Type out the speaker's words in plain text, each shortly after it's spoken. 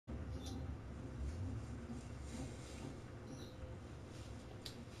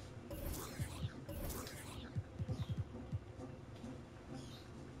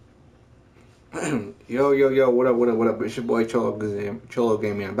Yo, what up? It's your boy Cholo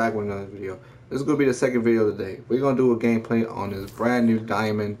Gaming. I'm back with another video. This is gonna be the second video of the day. We're gonna do a gameplay on this brand new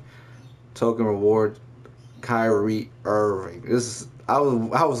diamond token reward, Kyrie Irving. I've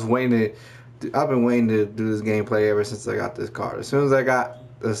been waiting to do this gameplay ever since I got this card. I've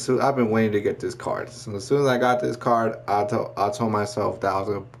been waiting to get this card. So as soon as I got this card, I told myself that I was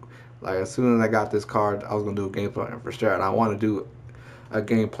gonna, like, as soon as I got this card, I was gonna do a gameplay on it for sure. And I want to do a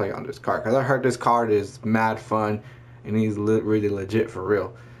gameplay on this card because I heard this card is mad fun and he's really legit for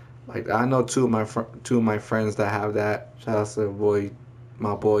real. Like, I know two of my friends that have that. Shout out to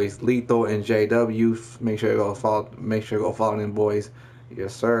my boys Lethal and JW. Make sure you go follow them boys.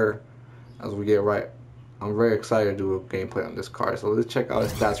 Yes sir. As we get right, I'm very excited to do a gameplay on this card. So let's check out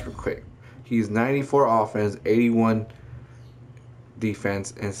his stats real quick. He's 94 offense, 81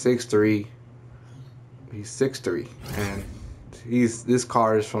 defense, and 6'3". He's 6'3", and this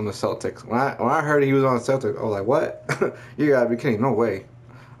card is from the Celtics. When I heard he was on the Celtics, I was like, what? You gotta be kidding! No way.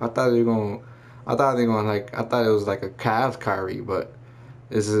 I thought it was like a Cavs Kyrie, but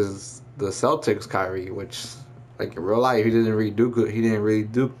this is the Celtics Kyrie, which, like, in real life, he didn't really do good. He didn't really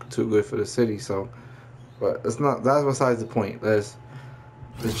do too good for the city. So, but that's besides the point. Let's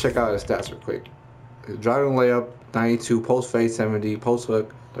check out his stats real quick. His driving layup 92, post fade 70, post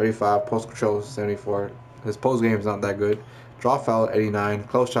hook 35, post control 74. His post game is not that good. Draw foul 89,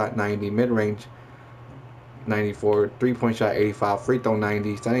 close shot 90, mid range 94, 3-point shot 85, free throw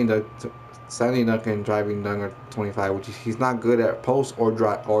 90, standing dunk and driving dunk 25, which he's not good at post or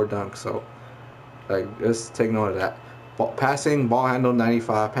dunk. So, like, just take note of that. Passing, ball handle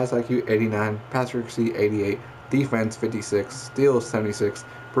 95, pass IQ 89, pass accuracy 88, defense 56, steals 76,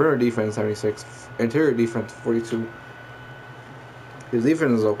 perimeter defense 76, interior defense 42. His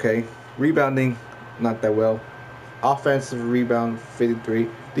defense is okay. Rebounding, not that well. Offensive rebound 53,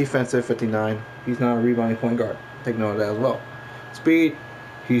 defensive 59. He's not a rebounding point guard. Take note of that as well. Speed,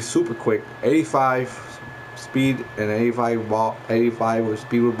 he's super quick. 85 speed and 85 with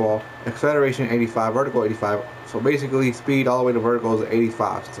speed with ball. Acceleration 85, vertical 85. So basically, speed all the way to vertical is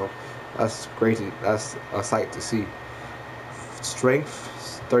 85. So that's crazy. That's a sight to see. Strength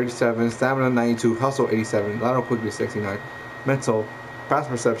 37, stamina 92, hustle 87, lateral quickness 69, mental, pass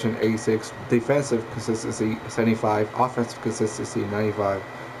perception 86, defensive consistency 75, offensive consistency 95,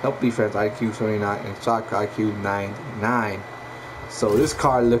 help defense IQ 79, and shot IQ 99. So this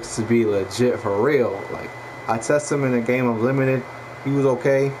card looks to be legit for real. Like, I tested him in a game of limited, he was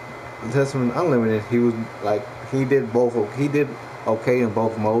okay. I tested him in unlimited, he was like, he did okay in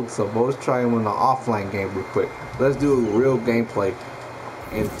both modes. So let's try him in an offline game real quick. Let's do a real gameplay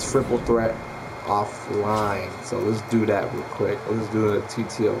in triple threat offline. So let's do that real quick. Let's do a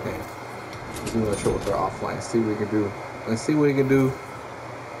TTO game. Let's do a triple threat offline. Let's see what we can do. Let's see what we can do.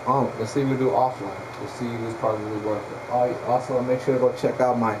 Let's see what we do offline. Let's see if this card really worth it. Also, make sure to go check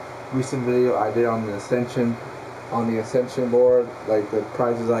out my recent video I did on the Ascension board, like the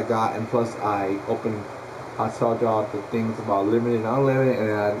prizes I got, and plus I told y'all the things about limited and unlimited,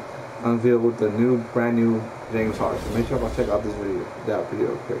 and I unveiled with the brand new James Harden. So make sure to go check out that video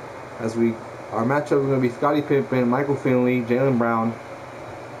real quick. Our matchup is going to be Scottie Pippen, Michael Finley, Jaylen Brown.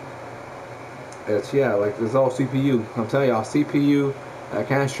 It's all CPU. I'm telling y'all, CPU, I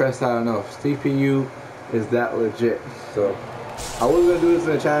can't stress that enough. CPU is that legit. So I was going to do this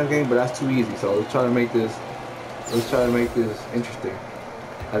in a challenge game, but that's too easy. So let's try to make this interesting.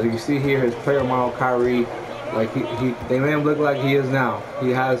 As you can see here, his player model, Kyrie, like they made him look like he is now.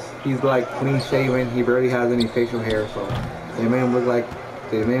 He's like clean shaven. He barely has any facial hair. So they made him look like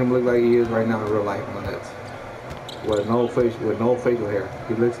he is right now in real life on that. With no facial hair.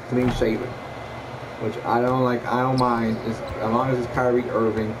 He looks clean shaven, which I don't like. I don't mind. As long as it's Kyrie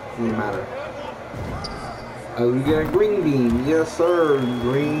Irving, it doesn't matter. As we get a green bean, yes sir.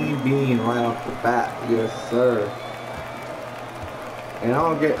 Green bean right off the bat, yes sir. And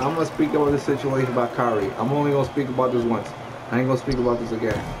I'm gonna speak about this situation about Kyrie. I'm only gonna speak about this once. I ain't gonna speak about this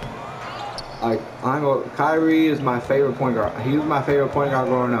again. Kyrie is my favorite point guard. He was my favorite point guard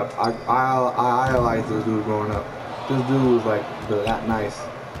growing up. I idolized this dude growing up. This dude was like that nice.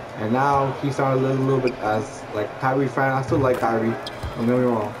 And now he started looking a little bit as like Kyrie fan. I still like Kyrie. Don't get me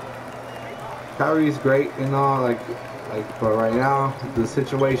wrong. Kyrie's great and all, but right now the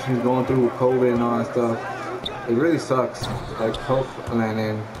situation he's going through with COVID and all that stuff, it really sucks. Like,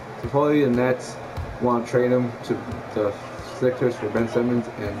 and supposedly the Nets want to trade him to the Sixers for Ben Simmons,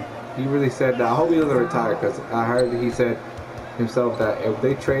 and he really said that. I hope he doesn't retire, because I heard he said himself that if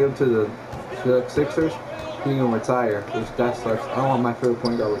they trade him to the Sixers, he gonna retire, which that sucks. I don't want my favorite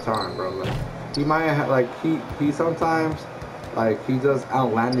point guard retiring, bro. Like, he might have, like, he sometimes Like he does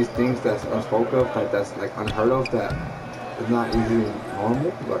outlandish things that's unspoken of, that's like unheard of, that is not usually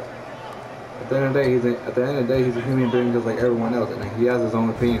normal. But at the end of the day, he's a human being just like everyone else, and he has his own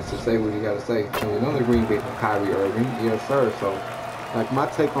opinions to say what he got to say. So another Green Bay from Kyrie Irving, yes sir. So like my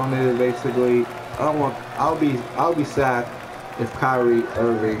take on it is basically, I'll be sad if Kyrie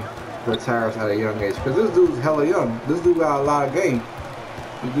Irving retires at a young age, because this dude's hella young. This dude got a lot of game.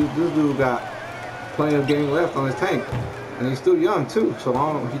 This dude got plenty of game left on his tank, and he's still young too. So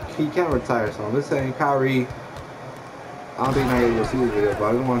he can't retire. So I'm just saying, Kyrie. I don't think I'm able to see this video, but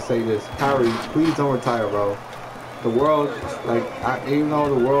I just want to say this. Kyrie, please don't retire, bro. The world, like, even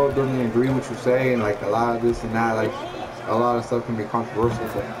though the world doesn't agree with what you say, and like a lot of this and that, like a lot of stuff can be controversial.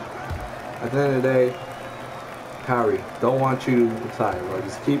 But at the end of the day, Kyrie, don't want you to retire, bro.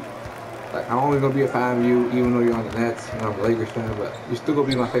 Just keep, like, I'm only gonna be a fan of you, even though you're on the Nets and I'm a Lakers fan, but you're still gonna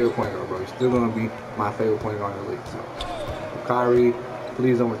be my favorite point guard, bro. You're still gonna be my favorite point guard in the league. So, Kyrie,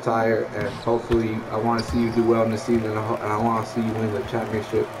 please don't retire, and hopefully I want to see you do well in the season, and I want to see you win the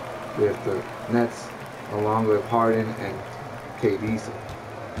championship with the Nets along with Harden and KD. So,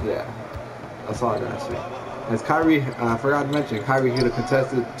 yeah, that's all I gotta say. As Kyrie, I forgot to mention, Kyrie hit a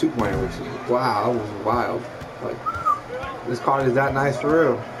contested two-pointer, which is, wow, that was wild. Like, this card is that nice for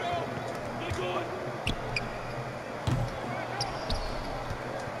real.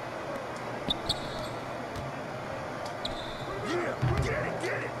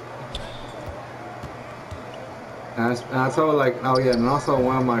 And I told, like, oh yeah, and also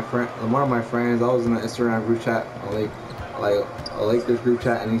one of my friends, I was in an Instagram group chat, a Lakers group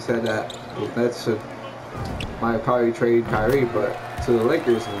chat, and he said that the Nets might probably trade Kyrie, but to the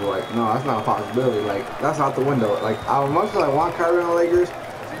Lakers, was like, no, that's not a possibility. Like, that's out the window. Like, as much as I want Kyrie on the Lakers,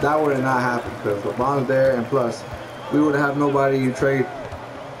 that would have not happened, because LeBron's there, and plus, we would have nobody you trade.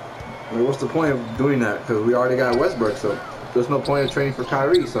 Like, what's the point of doing that? Because we already got Westbrook, so there's no point of trading for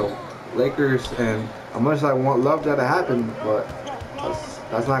Kyrie. So Lakers, and as much as I love that to happen, but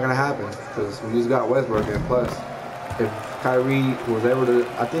that's not gonna happen, because we just got Westbrook, and plus, if Kyrie was able to,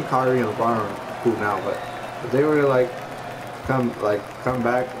 I think Kyrie and LeBron are cool now, but if they were to come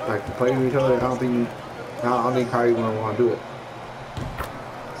back, like to play with each other, I don't think Kyrie gonna want to do it.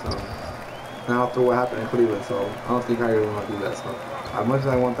 So now after what happened in Cleveland, so I don't think Kyrie will want to do that. So as much as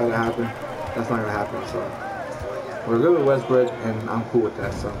I want that to happen, that's not gonna happen. So we're good with Westbrook, and I'm cool with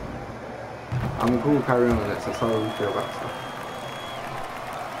that. So I'm cool with Kyrie on the Nets. That's all we care about. So.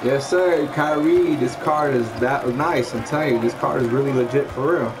 Yes, sir, Kyrie. This card is that nice. I'm telling you, this card is really legit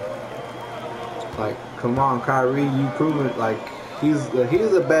for real. Like, come on, Kyrie, you proven it. Like, he's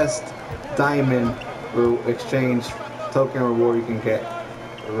the best diamond exchange token reward you can get,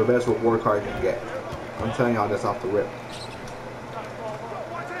 or the best reward card you can get. I'm telling y'all this off the rip.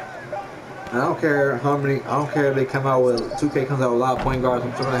 I don't care if they come out with 2K comes out with a lot of point guards.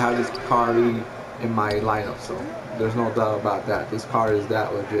 I'm still gonna have this card in my lineup, so there's no doubt about that. This card is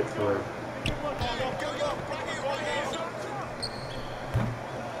that legit for real.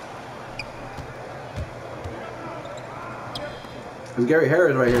 This Gary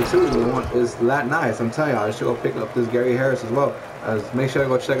Harris right here too is that nice. I'm telling y'all, I should go pick up this Gary Harris as well. Make sure to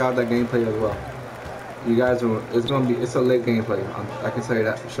go check out that gameplay as well. You guys, it's a lit gameplay. I can tell you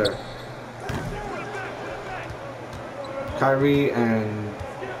that for sure. Kyrie and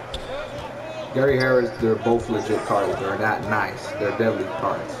Gary Harris, they're both legit cards. They're that nice. They're deadly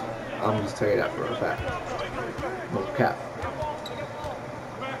cards. I'm just telling you that for a fact. No cap.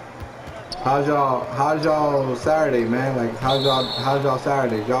 How's y'all Saturday, man? Like, how's y'all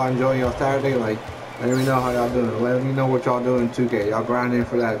Saturday? Y'all enjoying your Saturday? Like, let me know how y'all doing. Let me know what y'all doing in 2K. Y'all grinding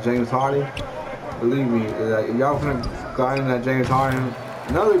for that James Harden? Believe me, like, if y'all finna grind that James Harden,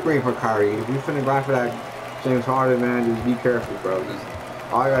 another green for Kyrie. If you finna grind for that James Harden, man, just be careful, bro. Just,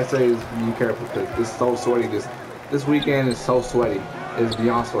 all I gotta say is be careful, because it's so sweaty. This weekend is so sweaty. It's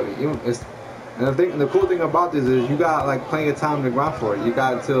beyond sweaty. And the cool thing about this is you got like plenty of time to grind for it. You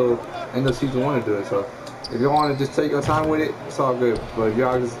got until end of season 1 to do it. So if you want to just take your time with it, it's all good. But if you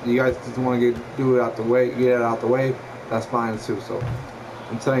guys just want to get it out the way, that's fine too. So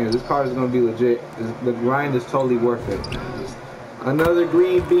I'm telling you, this card is gonna be legit. The grind is totally worth it. Just another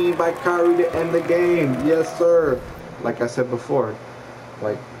green bean by Kyrie to end the game. Yes, sir. Like I said before,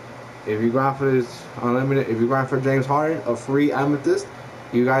 like, if you grind for this unlimited, if you grind for James Harden, a free amethyst,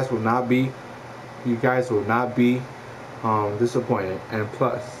 you guys will not be disappointed. And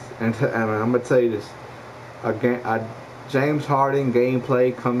plus, and I'm gonna tell you this again, a James Harden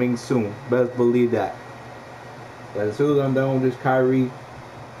gameplay coming soon. Best believe that. But as soon as I'm done with this Kyrie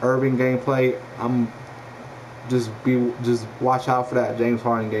Irving gameplay, just watch out for that James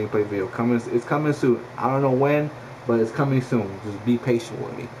Harden gameplay video. It's coming soon. I don't know when, but it's coming soon. Just be patient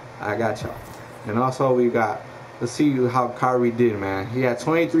with me. I got y'all. And also we got, let's see how Kyrie did, man. He had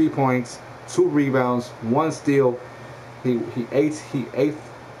 23 points, 2 rebounds, 1 steal. He ate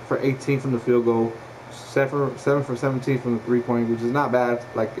for 18 from the field goal, 7 for 17 from the 3-point, which is not bad.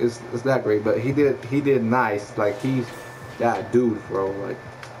 Like it's that great, but he did nice. Like he's that dude, bro. Like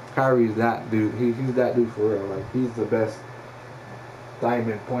Kyrie's that dude. He's that dude for real. Like he's the best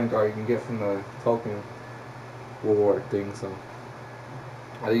diamond point guard you can get from the token reward thing. So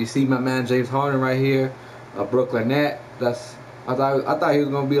you see my man James Harden right here, a Brooklyn Net. I thought he was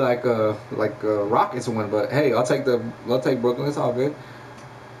gonna be like a Rockets one, but hey, I'll take Brooklyn. It's all good.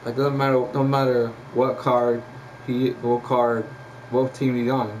 Like doesn't matter what what team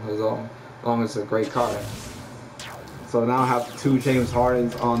he's on, as long as it's a great card. So now I have 2 James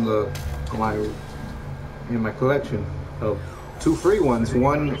Hardens on in my collection of 2 free ones,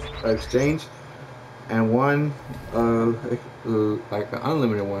 1 exchange and 1 like an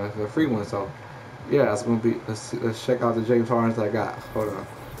unlimited one, a free one. So yeah, it's gonna be. Let's check out the James Hardens I got. Hold on,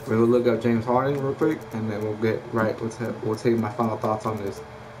 we'll look up James Harden real quick, and then we'll get right. We'll take my final thoughts on this.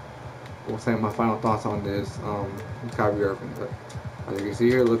 Kyrie Irving. But as you can see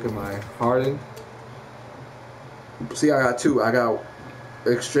here, look at my Harden. See, I got 2. I got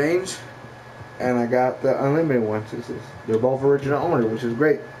exchange, and I got the unlimited one. They're both original owner, which is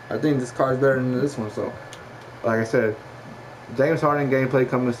great. I think this card's better than this one. So, like I said, James Harden gameplay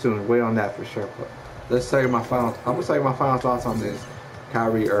coming soon. Wait on that for sure. But let's tell you I'm gonna tell you my final thoughts on this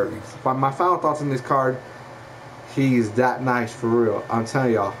Kyrie Irving. My final thoughts on this card. He's that nice for real. I'm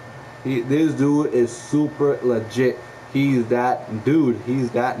telling y'all. This dude is super legit. He's that dude.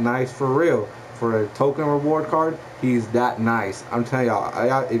 He's that nice for real. For a token reward card, he's that nice. I'm telling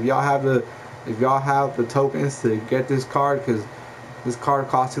y'all. If y'all have the tokens to get this card, because this card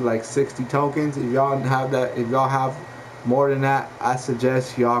costs you like 60 tokens. If y'all have more than that, I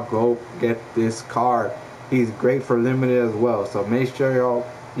suggest y'all go get this card. He's great for limited as well. So make sure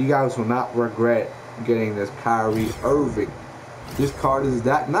you guys will not regret getting this Kyrie Irving. This card is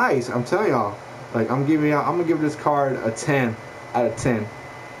that nice. I'm telling y'all. Like I'm gonna give this card a 10 out of 10.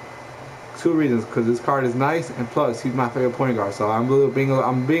 2 reasons, because this card is nice, and plus he's my favorite point guard. So I'm being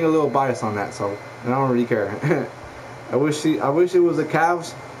a little biased on that. So and I don't really care. I wish it was the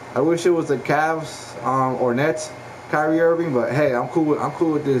Cavs. Or Nets Kyrie Irving, but hey, I'm cool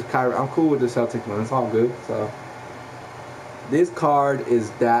with this Kyrie. I'm cool with the Celtics one. It's all good. So this card is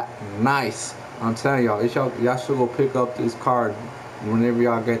that nice. I'm telling y'all, y'all should go pick up this card whenever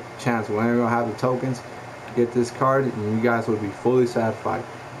y'all get the chance. Whenever y'all have the tokens, get this card, and you guys will be fully satisfied.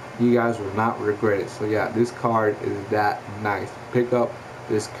 You guys will not regret it. So yeah, this card is that nice. Pick up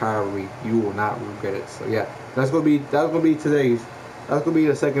this Kyrie. You will not regret it. So yeah, that's gonna be today's. That's gonna be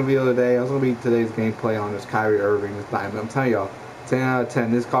the second video of the day. That's gonna be today's gameplay on this Kyrie Irving, this diamond. I'm telling y'all, 10 out of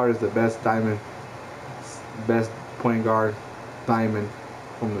 10. This card is the best diamond, best point guard diamond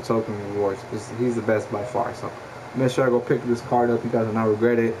from the token rewards. He's the best by far. So make sure I go pick this card up. You guys will not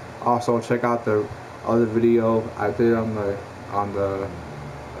regret it. Also check out the other video I did on the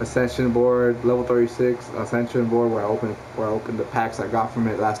Ascension board, level 36 Ascension board, where I opened the packs I got from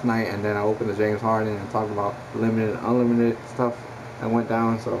it last night, and then I opened the James Harden and talked about limited and unlimited stuff that went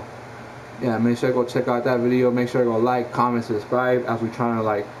down. So yeah, make sure to go check out that video. Make sure to go like, comment, subscribe, as we're trying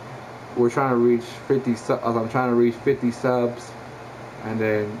to reach 50 subs. I'm trying to reach 50 subs, and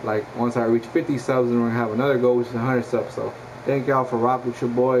then once I reach 50 subs, then we're gonna have another goal, which is 100 subs. So thank y'all for rocking with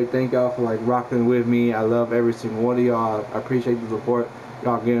your boy. Thank y'all for rocking with me. I love every single one of y'all. I appreciate the support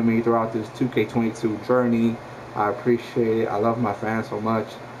y'all giving me throughout this 2K22 journey. I appreciate it. I love my fans so much.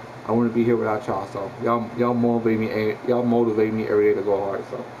 I wouldn't be here without y'all. So y'all motivate me. Y'all motivate me every day to go hard.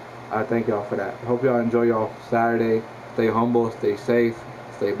 So I thank y'all for that. I hope y'all enjoy y'all Saturday. Stay humble. Stay safe.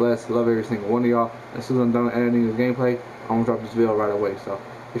 Stay blessed. Love every single one of y'all. As soon as I'm done editing this gameplay, I'm gonna drop this video right away. So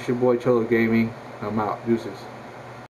it's your boy Cholo Gaming. I'm out. Deuces.